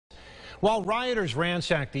While rioters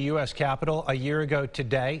ransacked the U.S. Capitol a year ago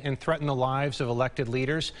today and threatened the lives of elected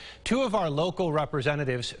leaders, two of our local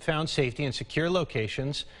representatives found safety in secure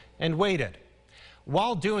locations and waited.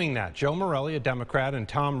 While doing that, Joe Morelle, a Democrat, and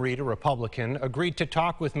Tom Reed, a Republican, agreed to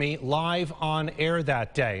talk with me live on air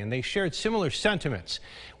that day, and they shared similar sentiments.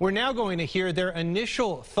 We're now going to hear their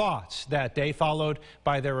initial thoughts that day, followed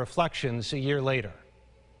by their reflections a year later.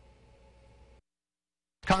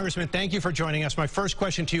 Congressman, thank you for joining us. My first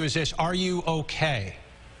question to you is this: are you okay?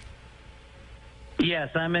 Yes,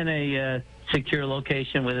 I'm in a secure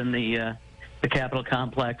location within the Capitol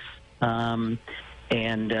complex, and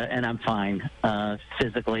I'm fine.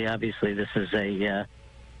 Physically, obviously, this is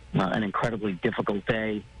an incredibly difficult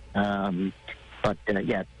day. But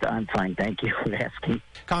yeah, I'm fine. Thank you for asking.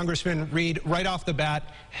 Congressman Reed, right off the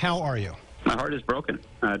bat, how are you? My heart is broken,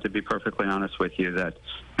 to be perfectly honest with you, that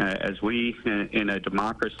as we, in a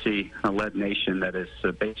democracy-led nation that is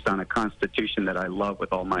based on a constitution that I love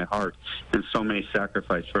with all my heart, and so many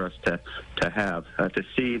sacrifices for us to have, to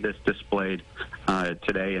see this displayed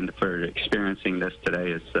today and for experiencing this today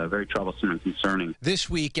is very troublesome and concerning. This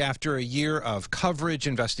week, after a year of coverage,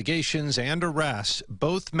 investigations, and arrests,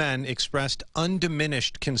 both men expressed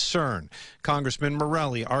undiminished concern. Congressman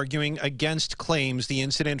Morelle arguing against claims the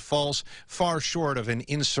incident falls far short of an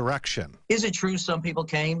insurrection. Is it true some people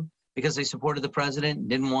came because they supported the president and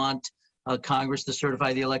didn't want Congress to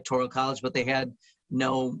certify the Electoral College, but they had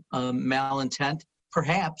no malintent?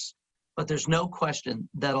 Perhaps, but there's no question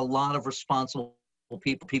that a lot of responsible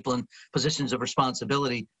people in positions of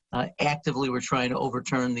responsibility actively were trying to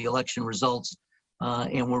overturn the election results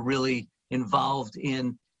and were really involved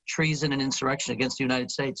in treason and insurrection against the United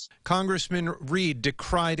States. Congressman Reed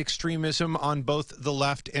decried extremism on both the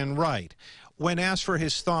left and right. When asked for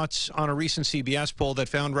his thoughts on a recent CBS poll that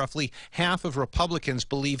found roughly half of Republicans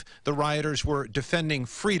believe the rioters were defending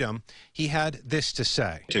freedom, he had this to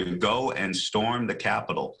say. To go and storm the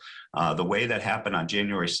Capitol the way that happened on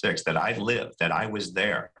January 6th, that I lived, that I was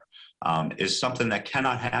there, is something that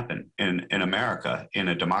cannot happen in America, in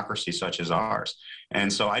a democracy such as ours.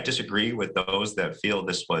 And so I disagree with those that feel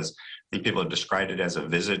this was, I think people have described it as a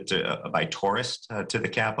visit by tourists to the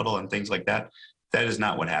Capitol and things like that. That is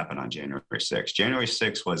not what happened on January 6th. January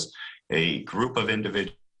 6th was a group of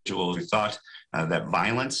individuals who thought that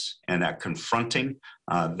violence and that confronting,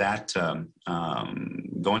 going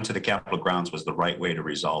to the Capitol grounds was the right way to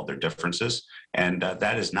resolve their differences. And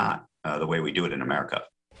that is not the way we do it in America.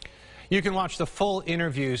 You can watch the full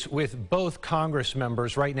interviews with both Congress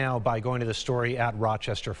members right now by going to the story at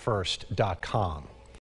rochesterfirst.com.